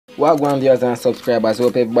Welcome viewers and subscribers.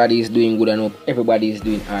 Hope everybody is doing good and hope everybody is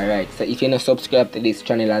doing alright. So if you're not subscribed to this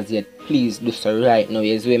channel as yet, please do so right now.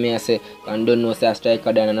 As we may say, and don't know say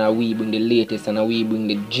Striker Dan and we bring the latest and we bring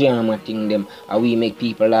the drama thing them and we make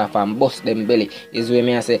people laugh and bust them belly. As we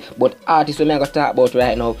may say, but artist we may go talk about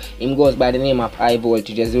right now, him goes by the name of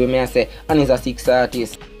Ivoltage. As we may say, and he's a 6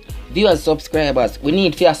 artist. Viewers, subscribers, we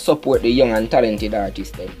need to support the young and talented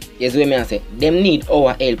artists them. As we may say, them need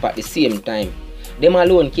our help at the same time. Them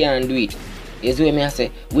alone can't do it. As we may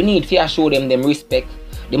say, we need to show them respect,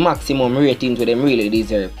 the maximum ratings what them really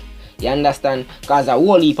deserve. You understand? Cause a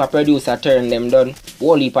whole heap of producer turn them down,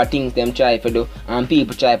 whole heap of things them try to do, and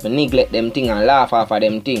people try to neglect them thing and laugh off of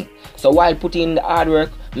them thing. So while putting in the hard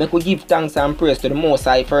work, make we give thanks and praise to the Most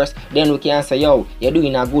High first, then we can say, yo, you're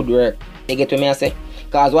doing a good work. You get what me I say?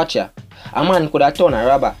 Cause watch ya, a man could have turned a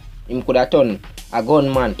robber, him could have turned a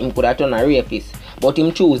gunman, him could have turned a rapist. But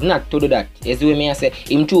him choose not to do that. As we may say,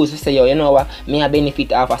 him choose to say, yo, you know what, me a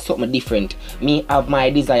benefit of something different. Me have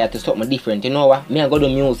my desire to something different. You know what, me a go do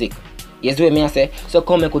music. Yes, we may say, so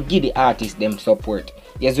come me could give the artists them support.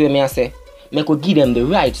 Yes, we may say, me could give them the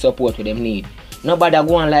right support what them need. Nobody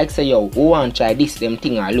go on like say, yo, we want to try this them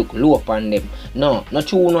thing and look low upon them. No, not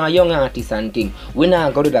true no young artists and thing. We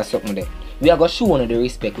not go do that something there. We are going to show you the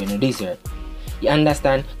respect when you deserve. You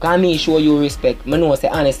understand? Cause me show you respect, I know say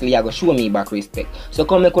honestly you go show me back respect. So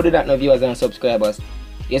come make do that now viewers and subscribers.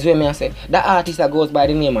 Yes what I say? That artist that goes by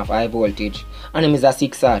the name of Ivoltage. And him is a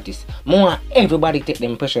 6 artist. I want everybody take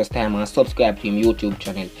them precious time and subscribe to him YouTube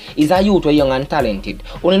channel. He's a youth who young and talented.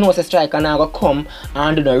 Only know say Striker now go come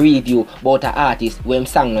and do the review about an artist when him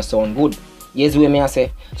song no sound good. Yes what I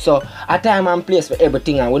say? So a time and place for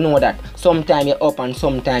everything and we know that sometime you're up and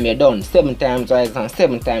sometime you're down. 7 times rise and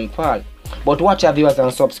 7 times fall. But watch our viewers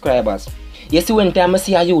and subscribers. You see when time I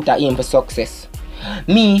see a youth aim for success,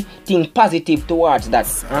 me think positive towards that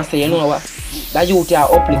and say, you know what, that youth are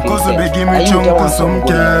uplifting themselves. That youth are want some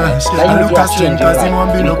good life. That youth are changing life.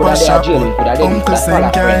 Him could have been a jail, him could have done, him could have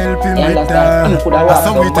fall friend. You understand? Him could have lost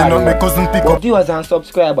somebody. But viewers and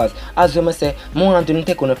subscribers, as we say, I want to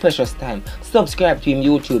take on a precious time. Subscribe to him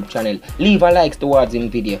YouTube channel. Leave a like towards him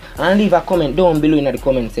video. And leave a comment down below in the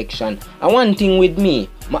comment section. And one thing with me,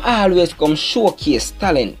 I always come showcase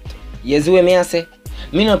talent. Yes what I say?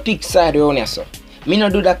 Me no pick side around here so. Me no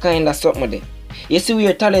do that kind of something there. You see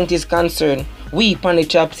where talent is concerned, we pan the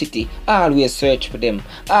Chop City always search for them.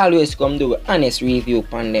 Always come do an honest review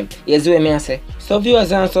upon them. Yes what I say? So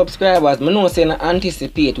viewers and subscribers, me know say no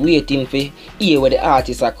anticipate waiting for hear what the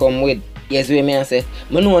artists are come with. Yes what I say?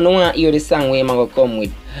 Me know no want hear the song where I go come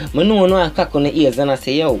with. Me know no want cock on the ears and I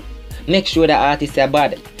say yo, make sure the artists are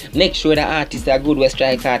bad. Make sure the artists are good with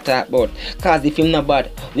Striker talk about. Cause if him not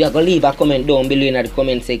bad, we are going to leave a comment down below in the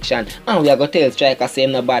comment section. And we are going to tell Striker say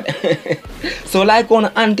him not bad. So like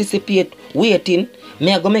on anticipate waiting,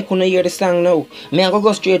 me are going to make you hear the song now. Me are going to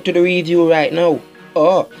go straight to the review right now.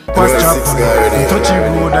 Oh. Touchy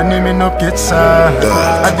road and him in up get sad.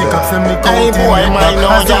 I dig up some me Hey boy, my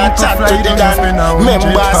know ya chat to the gun.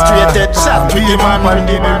 Member straight head chat with the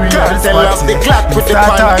man. Can't tell off the clock with the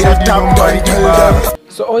pan. Get top boy.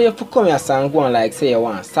 So how you come here and go on like say you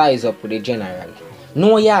want size up with the general.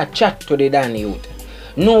 No ya chat to the Dan youth.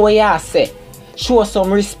 No what ya say. Show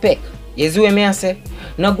some respect. You see what I say?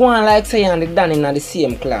 No go on like say you and the Dan in the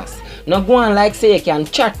same class. No go on like say you can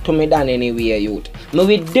chat to me Dan anywhere youth. Me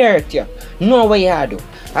with dirt you. No what you do.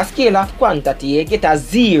 A scale of quantity you get a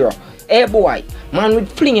 0. Hey boy, man would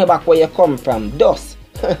fling you back where you come from. Dust.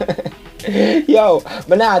 Yo,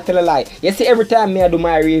 but now I tell a lie. You see every time me I do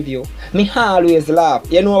my review, me always laugh.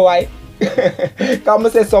 You know why? Cause I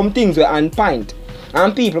say some things were on point.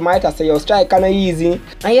 And people might have say yo Striker no easy.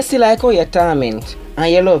 And you see like how you torment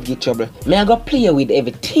and you love get trouble. Me I go play with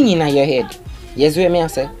everything in your head. Yes what me I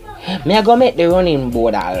say? Me I go make the running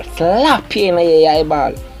board all slap you in your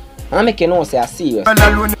eyeball. And make you know say I serious.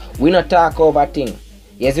 We not talk over things.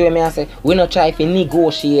 Yes what I say? We not try to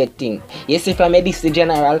negotiate things. Yes if I make this the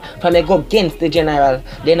general, if I may go against the general,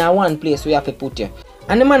 then I one place we have to put you.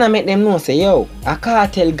 And the man I make them know say yo, a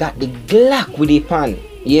cartel got the Glock with the pan.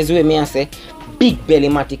 Yes what I say? Big belly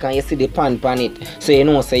matic and you see the pan it. So you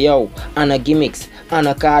know say yo, and a gimmicks, and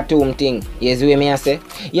a cartoon thing. Yes what I say?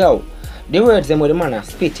 Yo, the words them with the man are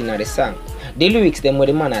spitting at the song. The lyrics them with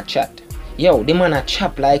the man are chat. Yo, the man are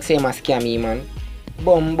chop like same as scammy man.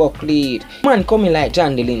 Bumbuck lead. Man coming like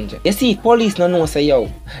John the Linja. You see police no know say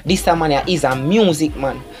yo, this man is a music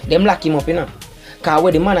man. Them lock him up you know. Cause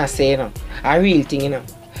what the man a say you know, a real thing you know.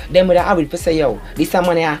 Them would have it for say, yo, this a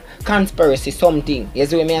man a conspiracy something. You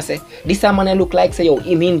see what me I say? This a man a look like say, yo,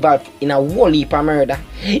 him involved in a whole heap of murder.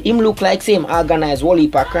 Him look like same organized whole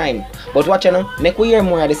heap of crime. But watch you know, make we hear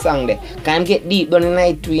more of the song there. Can get deep down the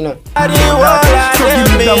night too, you know. I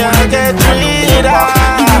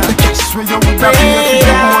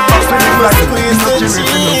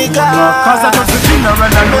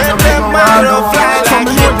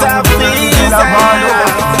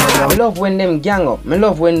love when them gang up, I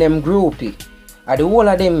love when them groupie. And the whole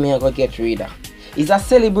of them me go get rid of. It's a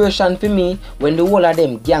celebration for me when the whole of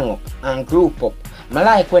them gang up and group up. I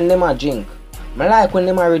like when them a drink. I like when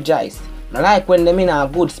them a rejoice. I like when them in a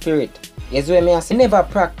good spirit. Yes, when me I say never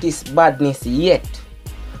practice badness yet.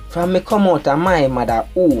 From me come out of my mother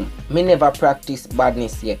home, me never practice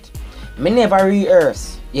badness yet. Me never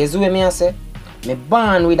rehearse. Yes, when me I say, me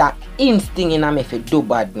born with that instinct in me to do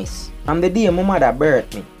badness. From the day my mother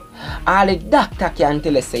birthed me, all the doctor can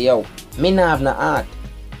tell us say, yo, me not have no heart.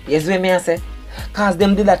 Yes, when me I say, cause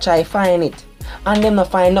them did a try find it, and them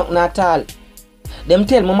not find nothing at all. Them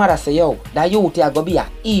tell my mother say, yo, that youth are gonna be a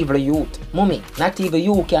evil youth. Mommy, not even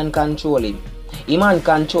you can control him. Him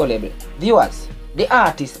uncontrollable. Viewers, the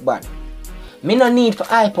art is bad. Me no need to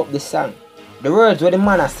hype up the song. The words what the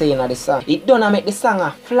man are saying at the song, it don't make the song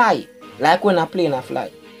a fly. Like when I plane a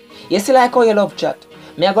fly. You see like how you love chat?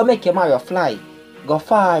 Me I go make your Mario fly. Go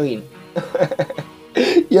far in.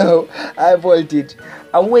 Yo, Ivoltage.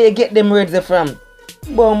 And where you get them words from?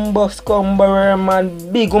 Bumbus, cumberer,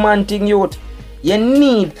 man, big woman thing youth. You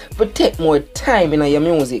need to take more time in your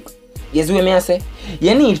music. You see what me I say?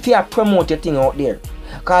 You need to promote your thing out there.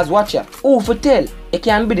 Cause watch ya, who for tell? It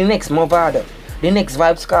can be the next Movado, the next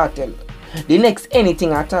Vibes Cartel, the next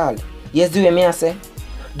anything at all. You see what me I say?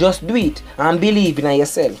 Just do it and believe in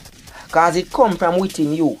yourself. Cause it come from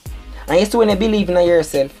within you. And you see when you believe in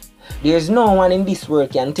yourself, there's no one in this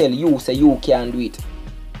world can tell you say you can't do it.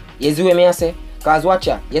 You see what me I say? Cause watch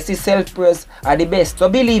ya, you see self-praise are the best. So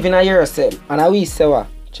believe in yourself. And I wish say what?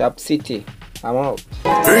 Chop City. I'm out.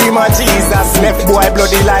 Rima Jesus, left boy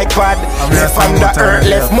bloody like pad. Left on the earth,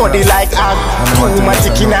 left muddy like ag. Too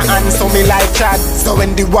much in a hand, so me like Chad. So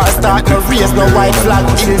when the war start, no raise no white flag.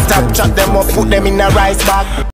 In top, chop them up, put them in a rice bag.